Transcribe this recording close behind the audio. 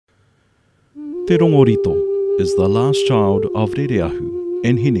Te Rongo Rito is the last child of Rereahu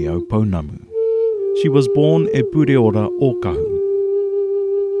and Hine-au-pounamu. She was born at Pureora o Kahu.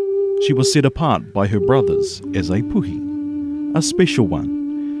 She was set apart by her brothers as a Puhi, a special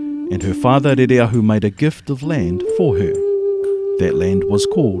one, and her father Rereahu made a gift of land for her. That land was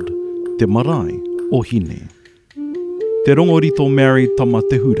called Te Marae-o-Hine. Te Rongo Rito married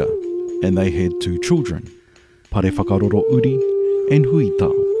Tama-te-huru, and they had 2 children, Pare-whakaroro-uri and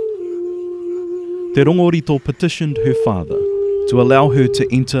Hui-tao. Te Rongo Rito petitioned her father to allow her to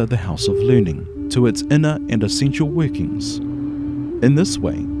enter the house of learning to its inner and essential workings. In this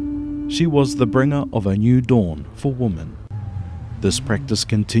way, she was the bringer of a new dawn for women. This practice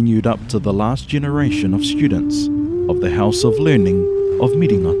continued up to the last generation of students of the House of Learning of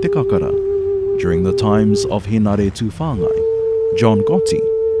Miringa Te Kakara during the times of Henare Tūwhāngai, John Gotti,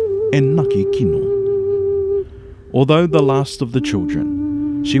 and Naki Kino. Although the last of the children,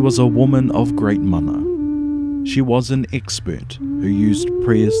 she was a woman of great mana. She was an expert who used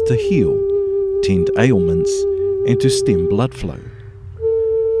prayers to heal, tend ailments, and to stem blood flow.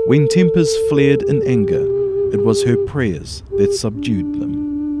 When tempers flared in anger, it was her prayers that subdued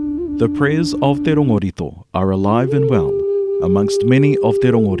them. The prayers of Te Rongo Rito are alive and well amongst many of Te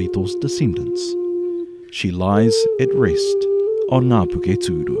Rongo Rito's descendants. She lies at rest on Ngā Puke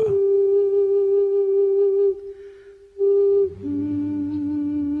Tūrua.